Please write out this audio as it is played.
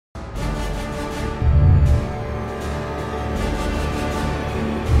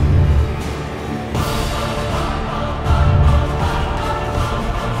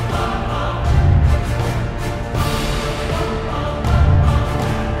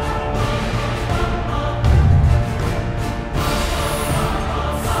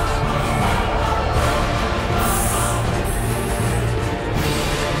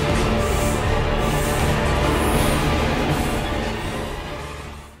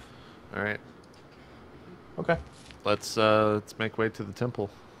All right. Okay. Let's make way to the temple.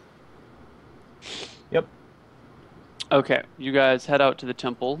 Yep. Okay, you guys head out to the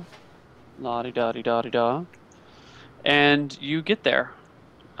temple. La di da di da di da. And you get there.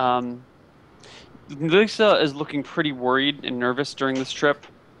 Um, Lisa is looking pretty worried and nervous during this trip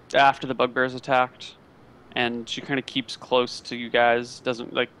after the bugbears attacked. And she kind of keeps close to you guys.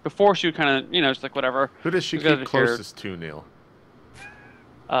 Doesn't like before she would kind of, just like whatever. Who does she You guys keep are here. closest to, Neil?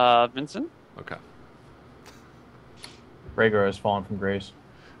 Vincent? Okay. Rhaegar has fallen from grace.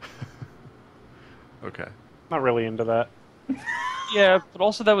 Okay. Not really into that. Yeah, but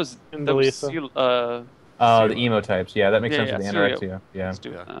also that was Lisa. The emo types. Yeah, that makes sense with the anorexia. Yeah. Let's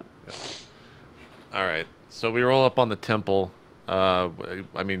do that. All right. So we roll up on the temple. I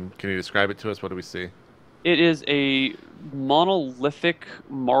mean, can you describe it to us? What do we see? It is a monolithic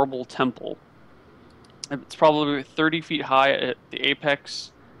marble temple. It's probably 30 feet high at the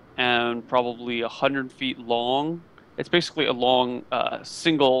apex and probably 100 feet long. It's basically a long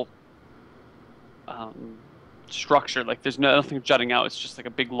single structure. Like there's nothing jutting out. It's just like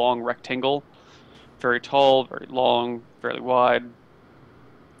a big long rectangle. Very tall, very long, fairly wide.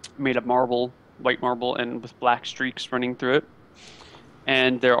 Made of marble, white marble, and with black streaks running through it.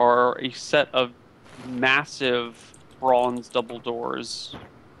 And there are a set of massive bronze double doors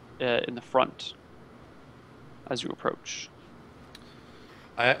in the front as you approach.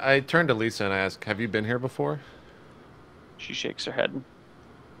 I turn to Lisa and I ask, "Have you been here before?" She shakes her head.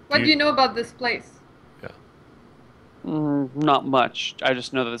 What do you know about this place? Yeah. Not much. I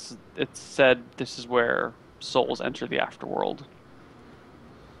just know that it's said this is where souls enter the afterworld.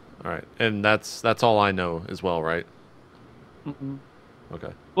 All right, and that's all I know as well, right? Mm-hmm.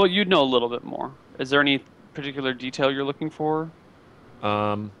 Okay. Well, you'd know a little bit more. Is there any particular detail you're looking for?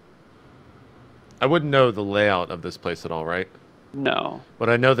 I wouldn't know the layout of this place at all, right? No. But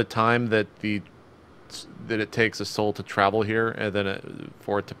I know the time that it takes a soul to travel here, and then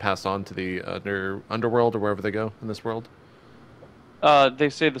for it to pass on to the underworld or wherever they go in this world. They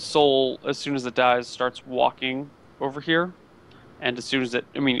say the soul, as soon as it dies, starts walking over here, and as soon as it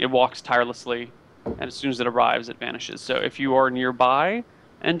walks tirelessly, and as soon as it arrives, it vanishes. So if you are nearby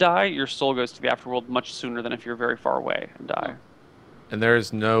and die, your soul goes to the afterworld much sooner than if you're very far away and die. And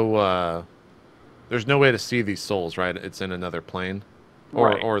there's no way to see these souls, right? It's in another plane,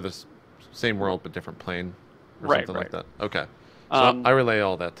 or the same world but different plane, or something like that. Okay, so I relay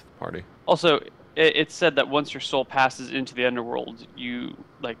all that to the party. Also, it's said that once your soul passes into the underworld,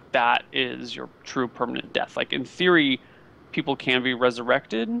 that is your true permanent death. Like in theory, people can be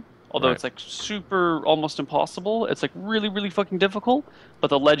resurrected, although it's like super almost impossible. It's like really, really fucking difficult. But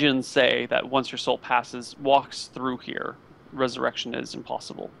the legends say that once your soul walks through here, resurrection is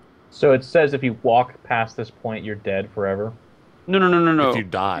impossible. So it says if you walk past this point, you're dead forever? No. If you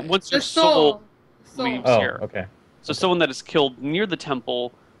die. Once your soul leaves here. Okay. So someone that is killed near the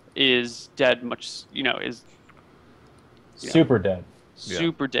temple is dead is... Super dead.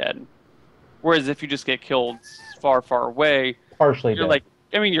 Super dead. Whereas if you just get killed far, far away... Partially you're dead.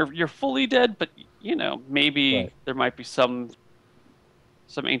 You're fully dead, but, maybe there might be some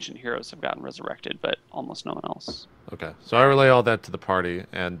ancient heroes have gotten resurrected, but almost no one else. Okay, so I relay all that to the party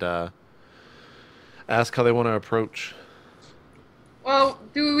and ask how they want to approach. Well,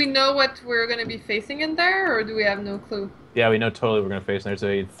 do we know what we're going to be facing in there, or do we have no clue? Yeah, we know totally we're going to face. There's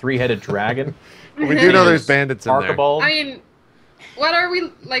a three-headed dragon. We do know there's bandits in there. Archibald. I mean, what are we,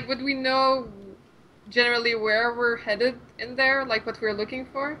 would we know generally where we're headed in there, like what we're looking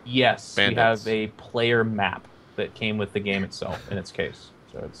for? Yes, bandits. We have a player map that came with the game itself, in its case.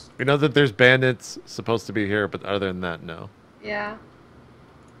 So it's... We know that there's bandits supposed to be here, but other than that, no. Yeah.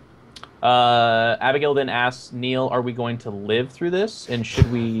 Abigail then asks Neal, "Are we going to live through this? And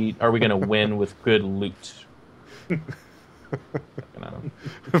are we going to win with good loot?"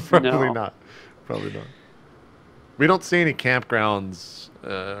 Probably not. Probably not. We don't see any campgrounds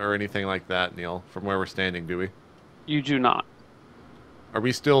or anything like that, Neal, from where we're standing, do we? You do not. Are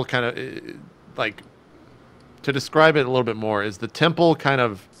we still kind of to describe it a little bit more? Is the temple kind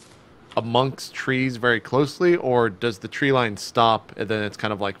of amongst trees very closely, or does the tree line stop and then it's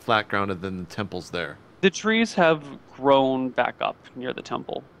kind of like flat ground and then the temple's there? The trees have grown back up near the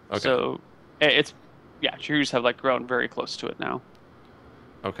temple. Okay. So trees have grown very close to it now.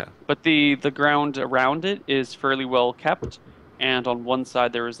 Okay. But the ground around it is fairly well kept, and on one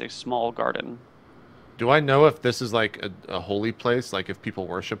side there is a small garden. Do I know if this is like a holy place, like if people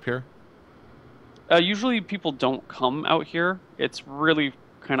worship here? Usually people don't come out here. It's really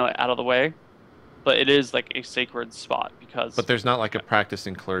kind of out of the way, but it is like a sacred spot because... But there's not like a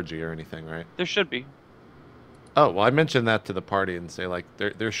practicing clergy or anything, right? There should be. Oh, well, I mentioned that to the party and say, like,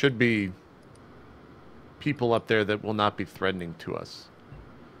 there should be people up there that will not be threatening to us.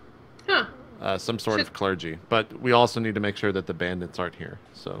 Huh. Some sort of clergy. But we also need to make sure that the bandits aren't here.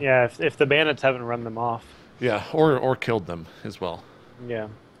 So Yeah, if the bandits haven't run them off. yeah, or killed them as well. Yeah.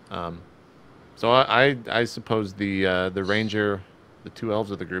 So I suppose the ranger, the 2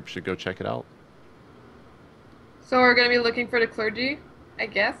 elves of the group should go check it out. So we're gonna be looking for the clergy, I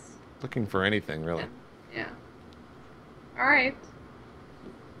guess. Looking for anything, really. Yeah. All right.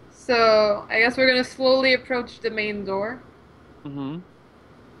 So I guess we're gonna slowly approach the main door. Mm-hmm.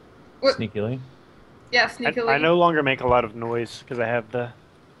 What? Sneakily. Yeah, sneakily. I no longer make a lot of noise because I have the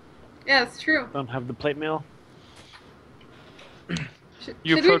Yeah, it's true. don't have the plate mail. Should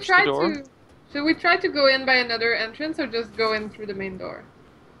You we approach try the door? Should we try to go in by another entrance or just go in through the main door?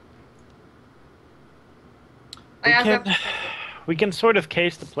 We can sort of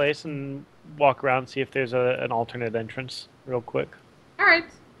case the place and walk around, see if there's an alternate entrance real quick. All right,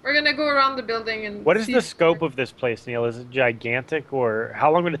 we're gonna go around the building and. What is see the if- scope of this place, Neil? Is it gigantic, or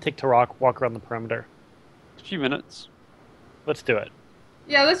how long would it take to walk around the perimeter? A few minutes. Let's do it.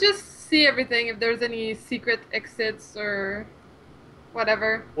 Yeah, let's just see everything. If there's any secret exits or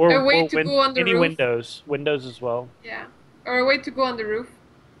whatever. Or, a way or to go on the any roof. windows as well. Yeah, or a way to go on the roof.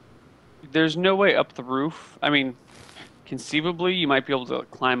 There's no way up the roof. I mean, conceivably, you might be able to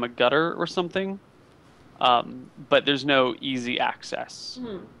climb a gutter or something, but there's no easy access.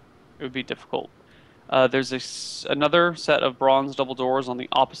 It would be difficult. There's another set of bronze double doors on the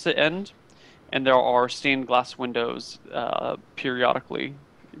opposite end, and there are stained glass windows periodically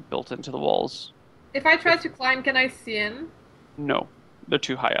built into the walls. If I try to climb, can I see in? No, they're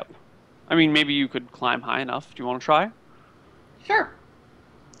too high up. I mean, maybe you could climb high enough. Do you want to try? Sure.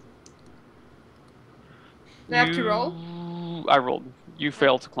 Do I have to roll? I rolled. You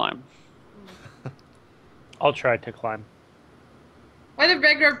failed to climb. I'll try to climb. What if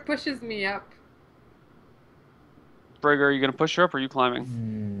Beggar pushes me up? Brigger, are you going to push her up or are you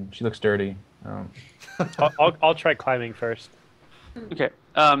climbing? She looks dirty. I'll try climbing first. Okay.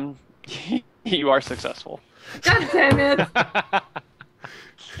 You are successful. God damn it!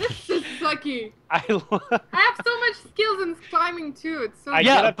 This is sucky. I have so much skills in climbing too. It's so.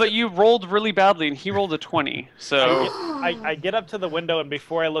 Yeah, but you rolled really badly and he rolled a 20. So I get up to the window and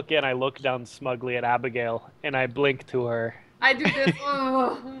before I look in, I look down smugly at Abigail and I blink to her. I do this.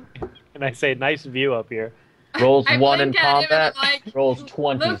 Oh. And I say, "Nice view up here." Rolls I 1 in blink at him and combat, I'm like, rolls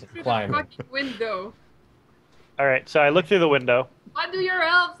 20s Look in through the climbing. fucking window. All right, so I look through the window. What do your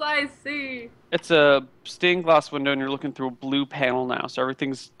elves eyes see? it's a stained glass window and you're looking through a blue panel now. So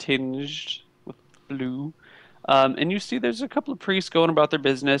everything's tinged with blue. And you see there's a couple of priests going about their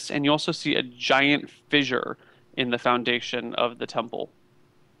business. And you also see a giant fissure in the foundation of the temple.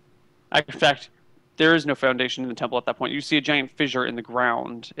 In fact, there is no foundation in the temple at that point. You see a giant fissure in the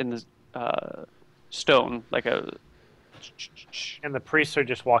ground, in the stone, like a... And the priests are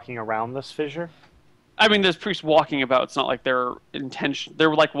just walking around this fissure? I mean, there's priests walking about. It's not like they're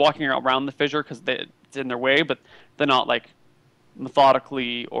they're like walking around the fissure because it's in their way, but they're not like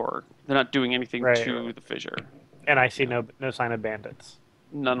methodically or they're not doing anything to the fissure. And I see no sign of bandits.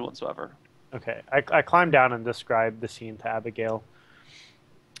 None whatsoever. Okay, I climb down and describe the scene to Abigail.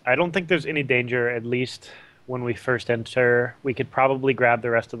 I don't think there's any danger, at least when we first enter. We could probably grab the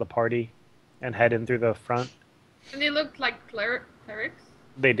rest of the party and head in through the front. And they looked like clerics.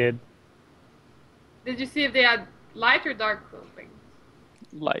 They did. Did you see if they had light or dark clothing?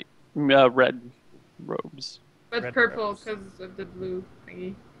 Light. Red robes. But Red purple robes. because of the blue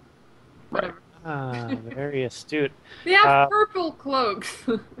thingy. Right. Whatever. Ah, very astute. They have purple cloaks.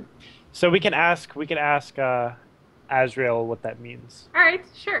 So we can ask Azrael what that means. All right,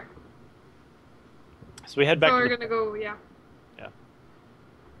 sure. So we head back So to we're the, gonna go, yeah. Yeah.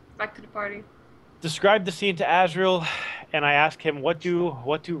 Back to the party. describe the scene to Azrael, and I ask him what do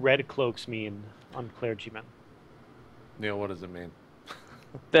red cloaks mean on clergymen. Neil, what does it mean?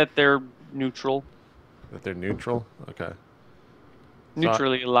 That they're neutral. That they're neutral? Okay.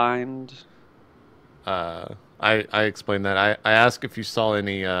 Neutrally aligned. I explained that. I asked if you saw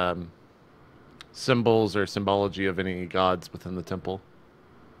any symbols or symbology of any gods within the temple.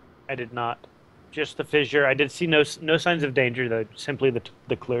 I did not. Just the fissure. I did see no signs of danger, though. Simply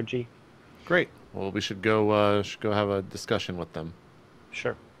the clergy. Great. Well, we should go have a discussion with them.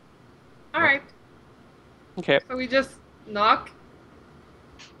 Sure. All right. Okay. So we just knock.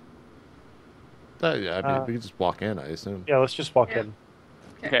 Yeah, I mean, we could just walk in, I assume. Yeah, let's just walk Yeah. in.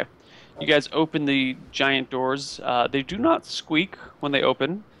 Okay. You guys open the giant doors. They do not squeak when they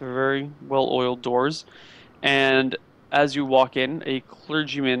open. They're very well-oiled doors. And as you walk in, a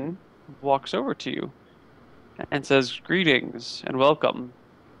clergyman walks over to you. and says, "Greetings and welcome."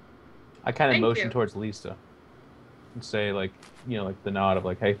 I kind of Thank motion you. towards Lisa and say, like, you know, like the nod of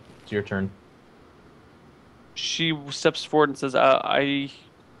like, "Hey, it's your turn." She steps forward and says,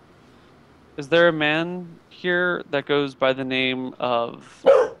 is there a man here that goes by the name of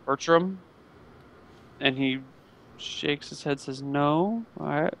Bertram?" And he shakes his head, says, "No,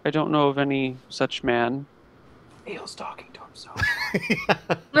 I don't know of any such man." Neil's talking to himself.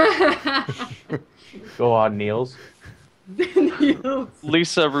 Go on, Niels.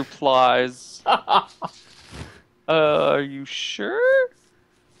 Lisa replies, "Are you sure?"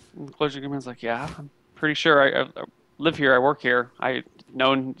 And the clergyman's like, "Yeah, I'm pretty sure. I live here. I work here. I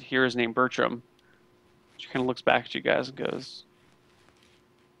known here is named Bertram." She kind of looks back at you guys and goes,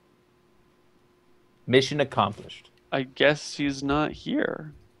 Mission accomplished. "I guess he's not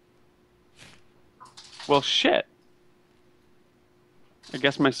here." Well, shit. I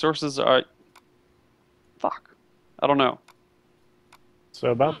guess my sources are... Fuck. I don't know. So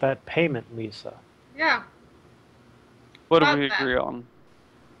about that payment, Lisa. Yeah. What do About we that. agree on?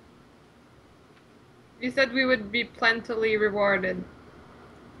 You said we would be plentifully rewarded.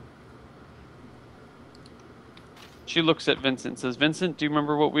 She looks at Vincent and says, "Vincent, do you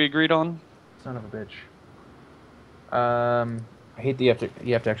remember what we agreed on?" Son of a bitch. I hate that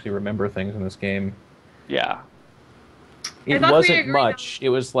you have to actually remember things in this game. Yeah. It thought we wasn't agreed much. It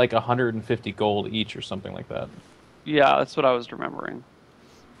was like 150 gold each or something like that. Yeah, that's what I was remembering.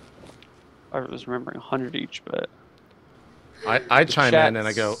 I was remembering 100 each, but... I chime in and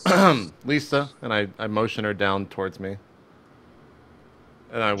I go, Chats. Lisa, and I motion her down towards me.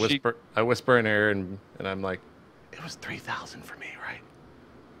 And I whisper in her ear, and I'm like, "It was 3,000 for me, right?"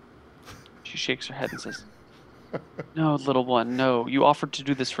 She shakes her head and says, "No, little one, no. You offered to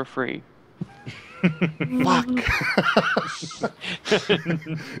do this for free. Fuck.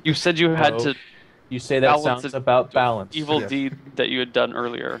 You said you had No. to You say that balance sounds a about balance. evil Yes. deed that you had done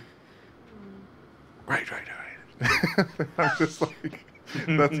earlier." Right. I'm just like,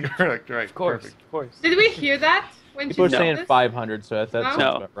 that's correct, right? Of course, Perfect. of course. Did we hear that when People are she said saying this? 500, so that sounds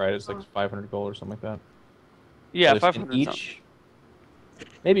No. about right. It's like 500 gold or something like that. Yeah, So it's 500 in sounds- each.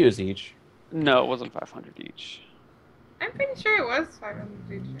 Maybe it was each. No, it wasn't 500 each. I'm pretty sure it was 500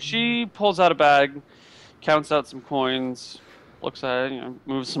 each. She pulls out a bag, counts out some coins, looks at it,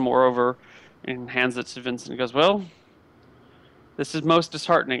 moves some more over, and hands it to Vincent and goes, "Well, this is most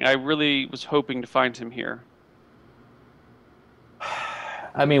disheartening. I really was hoping to find him here."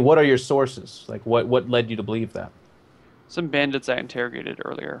 I mean, what are your sources? Like, what led you to believe that? Some bandits I interrogated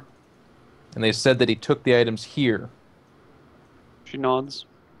earlier. And they said that he took the items here. She nods.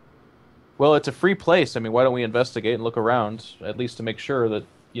 Well, it's a free place. I mean, why don't we investigate and look around, at least to make sure that,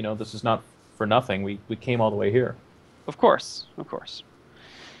 you know, this is not for nothing. We came all the way here. Of course.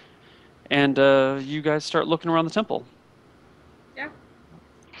 And you guys start looking around the temple. Yeah.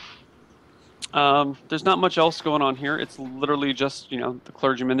 There's not much else going on here. It's literally just, the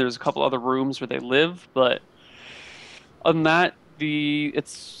clergyman. There's a couple other rooms where they live, but other than that,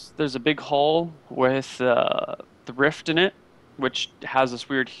 there's a big hall with the rift in it, which has this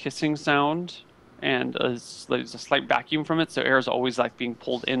weird hissing sound, and there's a slight vacuum from it, so air is always like being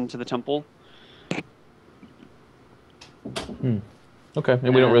pulled into the temple. Okay,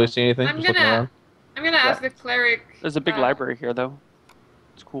 and we don't really see anything. I'm Just looking around. gonna ask the cleric. There's a big library here, though.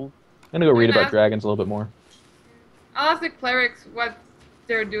 It's cool. I'm gonna go read gonna about ask- dragons a little bit more. I'll ask the clerics what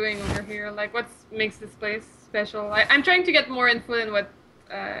they're doing over here. Like, what makes this place special? I'm trying to get more info than what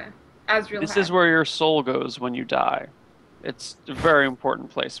Azrael This had. is where your soul goes when you die. It's a very important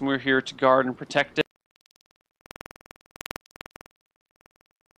place, and we're here to guard and protect it.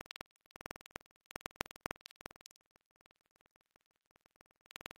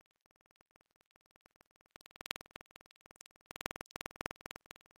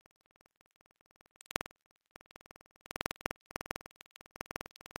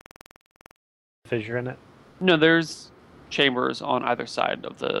 Fissure in it. No, there's chambers on either side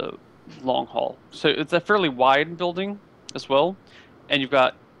of the long hall. So it's a fairly wide building as well, and you've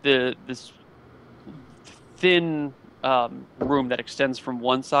got this thin room that extends from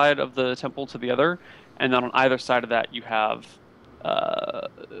one side of the temple to the other, and then on either side of that you have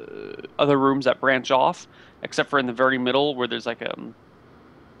other rooms that branch off, except for in the very middle where there's like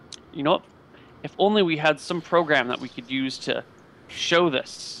you know what? If only we had some program that we could use to show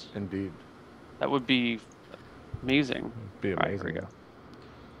this. Indeed. That would be amazing. Be All right, amazing. here we go.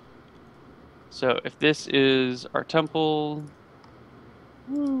 So if this is our temple,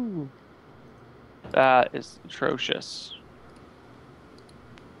 woo, that is atrocious.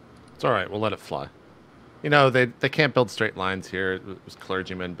 It's all right. We'll let it fly. You know, they can't build straight lines here. It was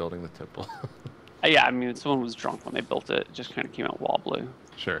clergymen building the temple. Yeah, I mean, someone was drunk when they built it. It just kind of came out wobbly.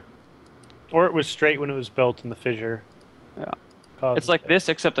 Sure. Or it was straight when it was built and the fissure. Yeah. caused It's like it. this,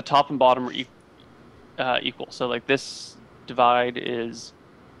 except the top and bottom are equal. So like this divide is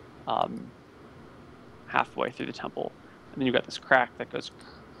halfway through the temple, and then you've got this crack that goes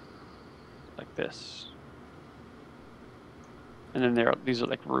like this. And then these are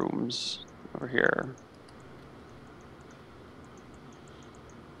like rooms over here.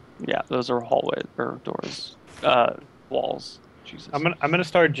 Yeah, those are hallways or doors, walls. Jesus. I'm gonna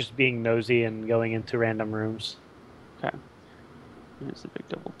start just being nosy and going into random rooms. Okay. Here's the big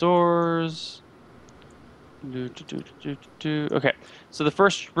double doors. Okay, so the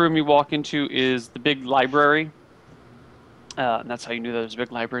first room you walk into is the big library. And that's how you knew there was a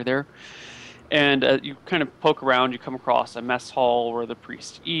big library there. And you kind of poke around, you come across a mess hall where the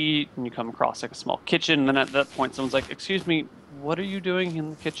priests eat, and you come across like a small kitchen. And then at that point, someone's like, "Excuse me, what are you doing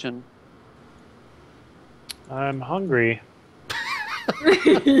in the kitchen?" I'm hungry.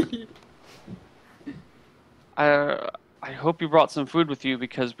 I hope you brought some food with you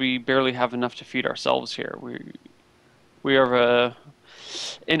because we barely have enough to feed ourselves here. We are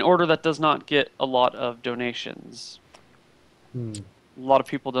an order that does not get a lot of donations. Hmm. A lot of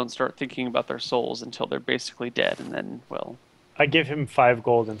people don't start thinking about their souls until they're basically dead, and then, well... I give him 5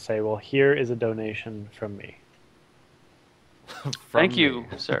 gold and say, well, here is a donation from me. Thank you,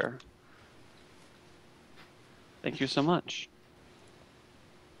 sir. Thank you so much.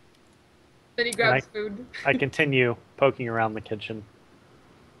 Then he grabs food. I continue poking around the kitchen.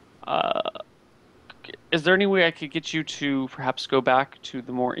 Is there any way I could get you to perhaps go back to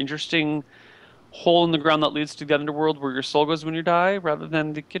the more interesting hole in the ground that leads to the underworld where your soul goes when you die, rather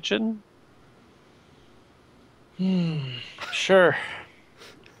than the kitchen? Sure.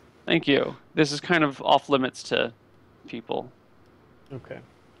 Thank you. This is kind of off limits to people. Okay.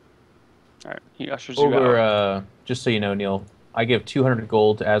 All right, he ushers you out. Just so you know, Neal, I give 200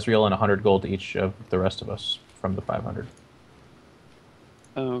 gold to Azrael and 100 gold to each of the rest of us from the 500.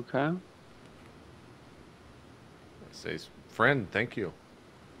 Okay. Says, friend, thank you.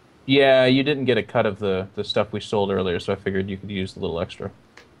 Yeah, you didn't get a cut of the stuff we sold earlier, so I figured you could use the little extra.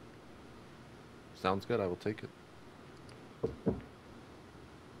 Sounds good. I will take it.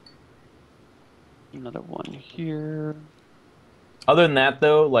 Another one here. Other than that,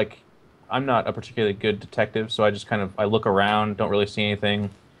 though, like, I'm not a particularly good detective, so I just I look around, don't really see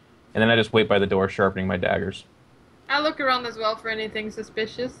anything, and then I just wait by the door sharpening my daggers. I look around as well for anything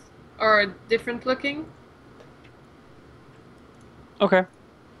suspicious or different looking. Okay.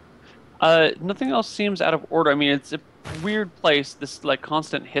 Nothing else seems out of order. I mean, it's a weird place. This like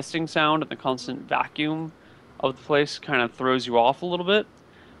constant hissing sound and the constant vacuum of the place kind of throws you off a little bit,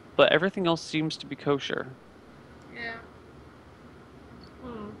 but everything else seems to be kosher. Yeah.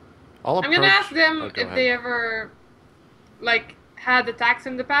 I'm gonna ask them if they ever like had attacks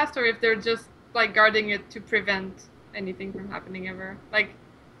in the past, or if they're just like guarding it to prevent anything from happening ever. Like,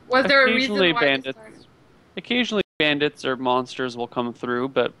 was there a reason why they started? Occasionally bandits or monsters will come through,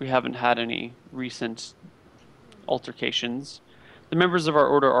 but we haven't had any recent altercations. The members of our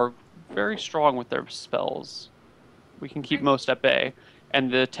order are very strong with their spells. We can keep most at bay,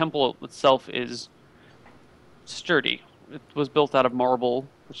 and the temple itself is sturdy. It was built out of marble,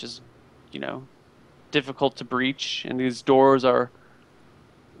 which is, you know, difficult to breach, and these doors are,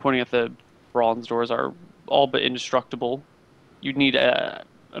 pointing at the bronze doors, are all but indestructible. You'd need an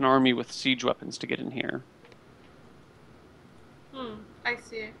army with siege weapons to get in here. I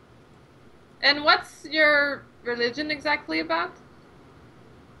see. And what's your religion exactly about?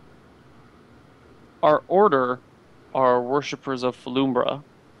 Our order are worshippers of Falumbra,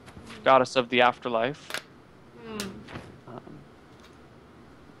 goddess of the afterlife.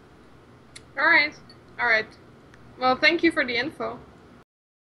 Alright. Alright. Well, thank you for the info.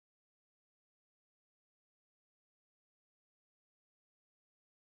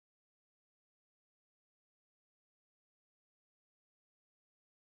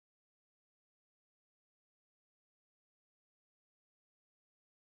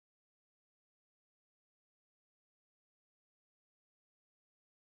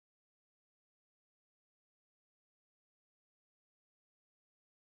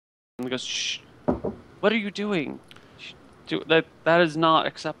 And he goes, "Shh! What are you doing? That is not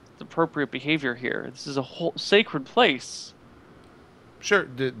appropriate behavior here. This is a whole sacred place." Sure.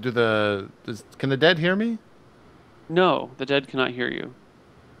 Can the dead hear me? No, the dead cannot hear you.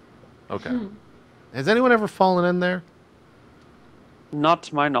 Okay. Has anyone ever fallen in there? Not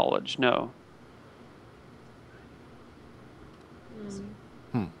to my knowledge, no.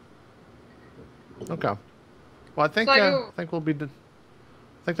 Okay. Well, I think So we'll be.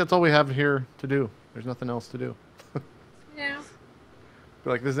 think that's all we have here to do. There's nothing else to do. Yeah.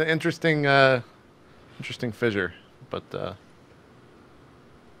 Like, there's an interesting fissure, but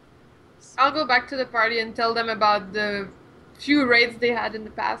I'll go back to the party and tell them about the few raids they had in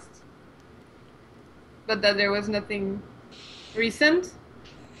the past, but that there was nothing recent.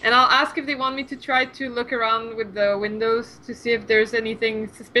 And I'll ask if they want me to try to look around with the windows to see if there's anything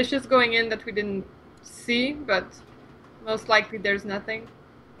suspicious going in that we didn't see, but most likely there's nothing.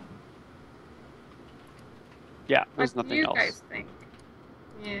 Yeah, there's What do nothing you else. guys think?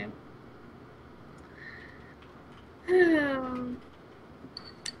 Yeah.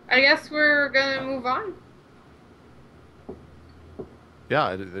 I guess we're gonna move on.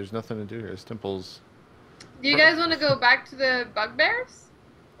 yeah, there's nothing to do here. This temple's... Do you guys want to go back to the bugbears?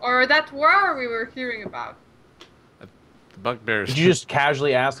 Or that war we were hearing about? The bugbears. Did you just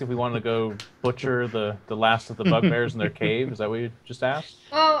casually ask if we wanted to go butcher the last of the bugbears in their cave? Is that what you just asked?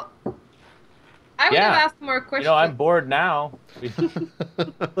 Well, I would Yeah. have asked more questions. You know, I'm bored now.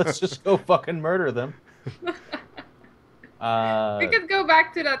 Let's just go fucking murder them. We could go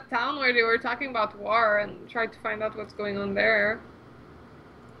back to that town where they were talking about war and try to find out what's going on there.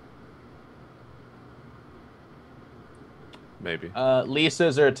 Maybe. Lisa,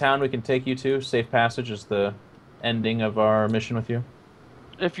 is there a town we can take you to? Safe Passage is the ending of our mission with you.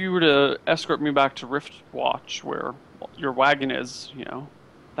 If you were to escort me back to Rift Watch, where your wagon is, you know,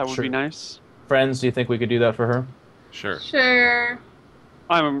 that would Sure. be nice. Friends, do you think we could do that for her? Sure. Sure.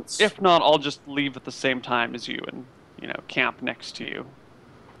 If not, I'll just leave at the same time as you and, you know, camp next to you.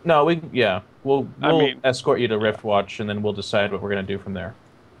 No, we'll I mean, escort you to Rift Watch, and then we'll decide what we're gonna do from there.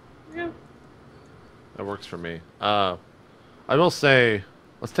 Yeah. That works for me. I will say,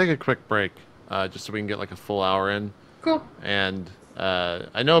 let's take a quick break, just so we can get like a full hour in. Cool. And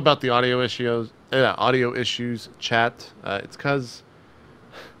I know about the audio issues chat. It's because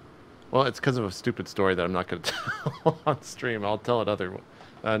of a stupid story that I'm not going to tell on stream. I'll tell it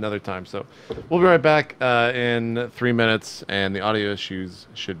another time. So we'll be right back in 3 minutes, and the audio issues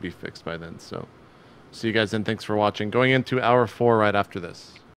should be fixed by then. So see you guys then. Thanks for watching. Going into hour 4 right after this.